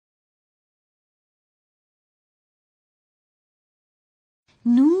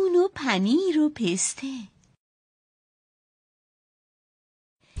نون و پنیر و پسته.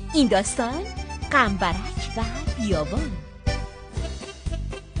 این داستان غمبرک و بیابان.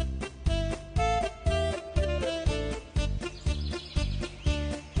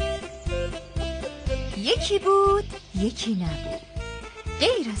 یکی بود یکی نبود،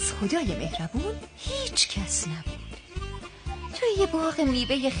 غیر از خدای مهربون هیچ کس نبود. توی یه باغ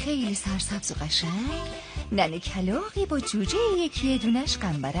میوه خیلی سرسبز و قشنگ، ننه کلاغی با جوجه یکی دونش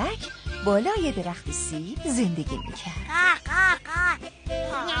غمبرک بالای درخت سیب زندگی میکرد.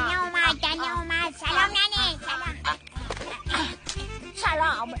 ننه اومد. سلام ننه.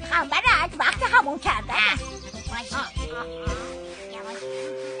 سلام غمبرک، وقت همون کردن.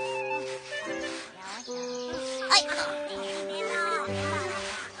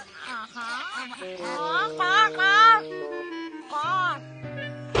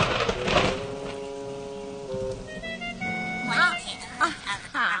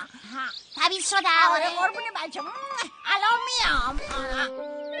 تمیز شده. آره قربون بچه، الان میام.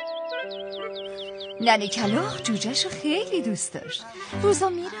 ننه کلاغ جوجهشو خیلی دوست داشت. روزا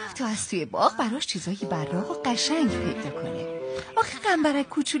میرفت تا از توی باغ براش چیزای براق و قشنگ پیدا کنه. آخه غمبرک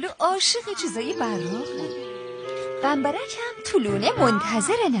کوچولو عاشق چیزای براق بود. غمبرک هم طولونه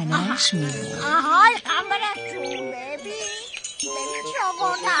منتظر ننه‌اش میموند. آهای غمبرک جون، ببین چی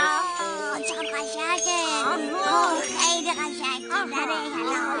آوردم. چقدر قشنگه. خیلی قشنگه.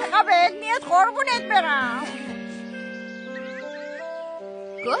 حالا بهت میاد قربونت برم.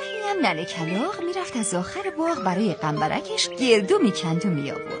 گاهی هم ننه کلاغ میرفت از آخر باغ برای غمبرکش گردو میکند و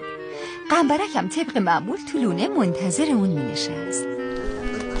میآورد. غمبرک هم طبق معمول طولونه منتظر اون مینشست.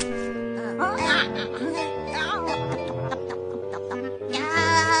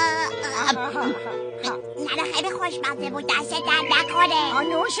 ننه خیلی خوشمزه بود، دست درد نکنه.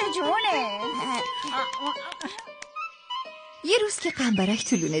 نوش جونه. یه روز که غمبرک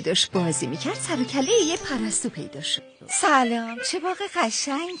طولونه داشت بازی میکرد، سر و کله یه پرستو پیدا شد. سلام، چه باغ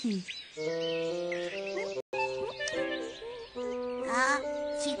قشنگی.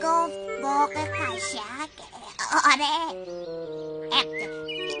 چی گفت؟ باغ قشنگ؟ آره.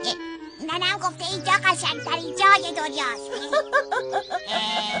 ننم گفته اینجا قشنگترین جای دنیاست.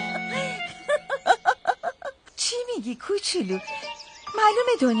 چی میگی کوچولو؟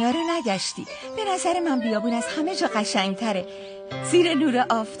 معلومه دنیا رو نگشتی. به نظر من بیابون از همه جا قشنگتره. زیر نور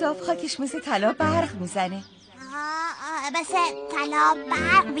آفتاب خاکش مثل طلا برق میزنه. مثل طلا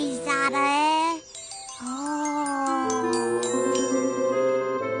برق میزنه.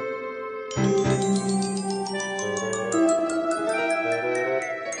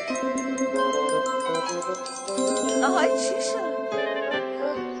 آهای چی شد؟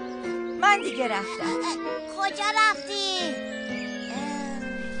 من دیگه رفتم. کجا رفتی؟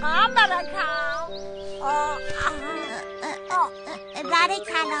 غمبرکم. برای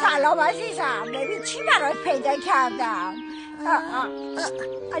سلام عزیزم، ببین چی برات پیدا کردم.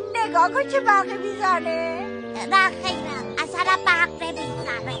 نگاه کن چه برقی میزنه. خیرم اصلا برق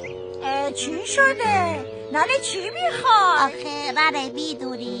نمیزنه. چی شده؟ ننه چی میخواد؟ آخه ننه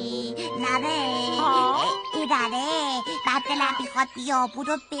میدونی ننه این ننه بعد دلم میخواد بیابون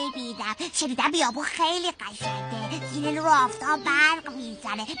رو ببینم. شنیدم بیابون خیلی قشنگه، زیر نور آفتاب برق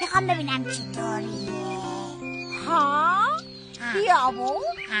میزنه. میخوام ببینم چطوریه. بیابون؟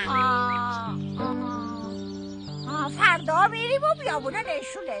 فردا میریم و بیابون رو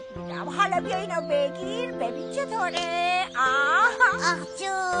نشونت میدم. حالا بیا اینو بگیر ببین چطوره. آخ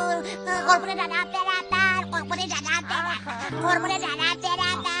جون، قربون ننم برم. قربون ننم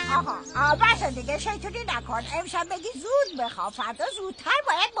برم. بس دیگه شیطونی نکن. امشب بگی زود بخواب، فردا زودتر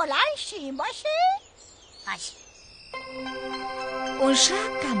باید بلند شیم. باشه؟ اون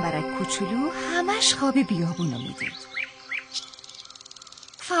شب غمبرک کوچولو همش خواب بیابونو میدید.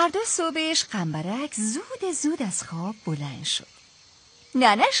 فردا صبحش غمبرک زود از خواب بلند شد.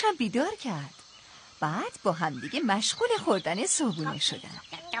 ننه‌ش هم بیدار کرد. بعد با همدیگه مشغول خوردن صبحونه شدن.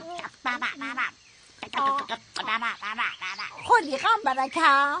 خوردی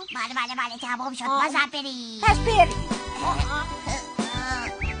غمبرکم؟ بله تمام شد. بازم بریم. پس بریم.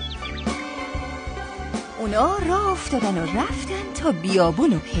 اونا راه افتادن و رفتن تا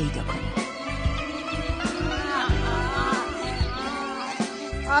بیابونو پیدا کنن.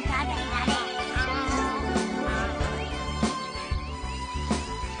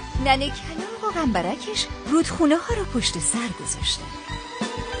 ننه کلاغ و غمبرکش رودخونه ها رو پشت سر گذاشتن.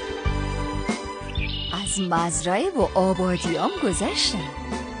 از مزرعه و آبادیام گذشتن.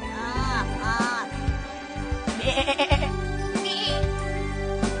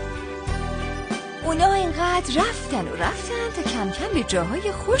 اونا اینقدر رفتن تا کم کم به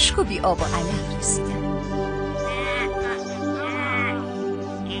جاهای خشک و بی آب و علف رسیدن.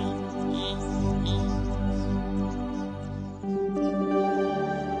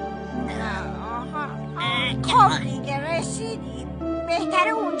 بهتر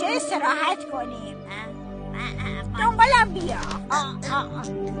اونجا استراحت کنیم. دنبالم بیا.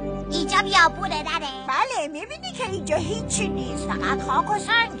 اینجا بیابونه نره؟ بله میبینی که اینجا هیچی نیست، فقط خاک و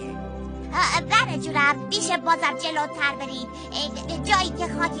سنگه. بله جونم، میشه بازم جلوتر بریم، جایی که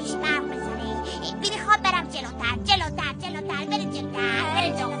خاکش برق بزنه. میخوام برم جلوتر بریم جلوتر.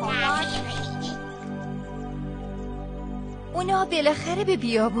 اونا بالاخره به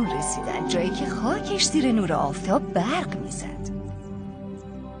بیابون رسیدن، جایی که خاکش زیر نور آفتاب برق میزد.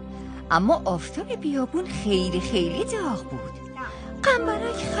 اما آفتاب بیابون خیلی خیلی داغ بود.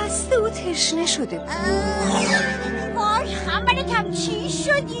 غمبرک خسته و تشنه شده بود. وای غمبرکم چی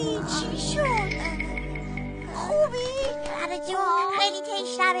شدی؟ چی شد؟ خوبی؟ آره جون خیلی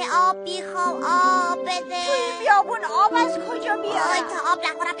تشنمه، آب میخوام، آب بده. توی بیابون آب از کجا بیاد؟ تا آب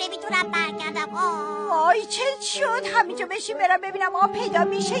نخورم نمیتونم برگردم. وای چه شد؟ همینجا بشین برم ببینم آب پیدا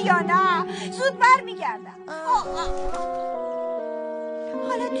میشه یا نه. زود برمیگردم.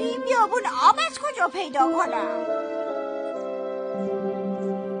 حالا توی این بیابون آب از کجا پیدا کنم؟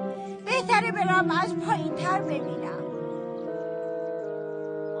 بهتره برم از پایین تر ببینم.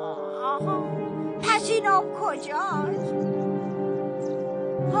 پس این آب کجاست؟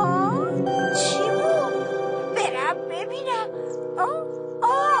 چی بود؟ برم ببینم.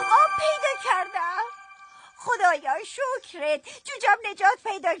 آب پیدا کردم. خدایا شکرت، جوجم نجات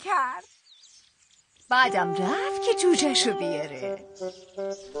پیدا کرد. بعدم رفت که جوجهشو بیاره.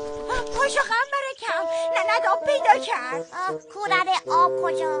 پاشو غمبرکم، ننت آب پیدا کرد. کورن آب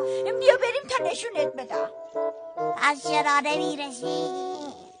کجا؟ بیا بریم تا نشونت بدم. از چرا نمیرسی؟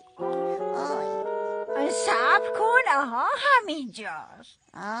 صبر کن، همینجاست.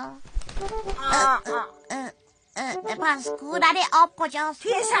 پس کورن آب کجاست؟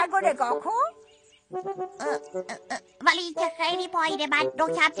 توی سنگو نگاه کن. ولی این که خیلی پایینه، من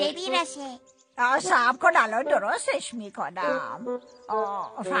نوکم نمیرسه. صبر کن الان درستش میکنم.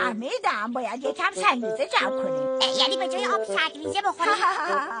 فهمیدم، باید یکم سنگریزه جمع کنیم. یعنی به جای آب سنگریزه بخوریم؟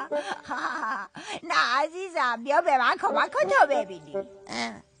 نه عزیزم، بیا به من کمک کن تا ببینی.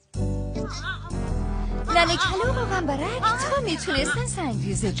 ننه کلام و غمبرک تا میتونستن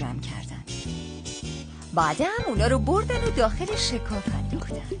سنگریزه جمع کردن. بعدم اونا رو بردن و داخل شکاف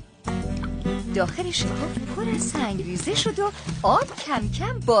انداختن. داخل شکاف پر از سنگریزه شد و آب کم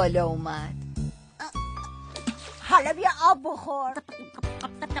کم بالا اومد. حالا بیا آب بخور.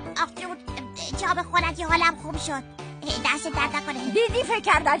 جا بخورن که حالم خوب شد. دست درد نکنه. دیدی فکر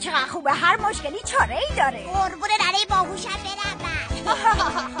کردن چقدر خوبه، هر مشکلی چاره ای داره. قربون ننه باهوشم برم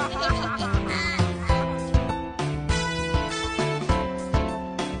من.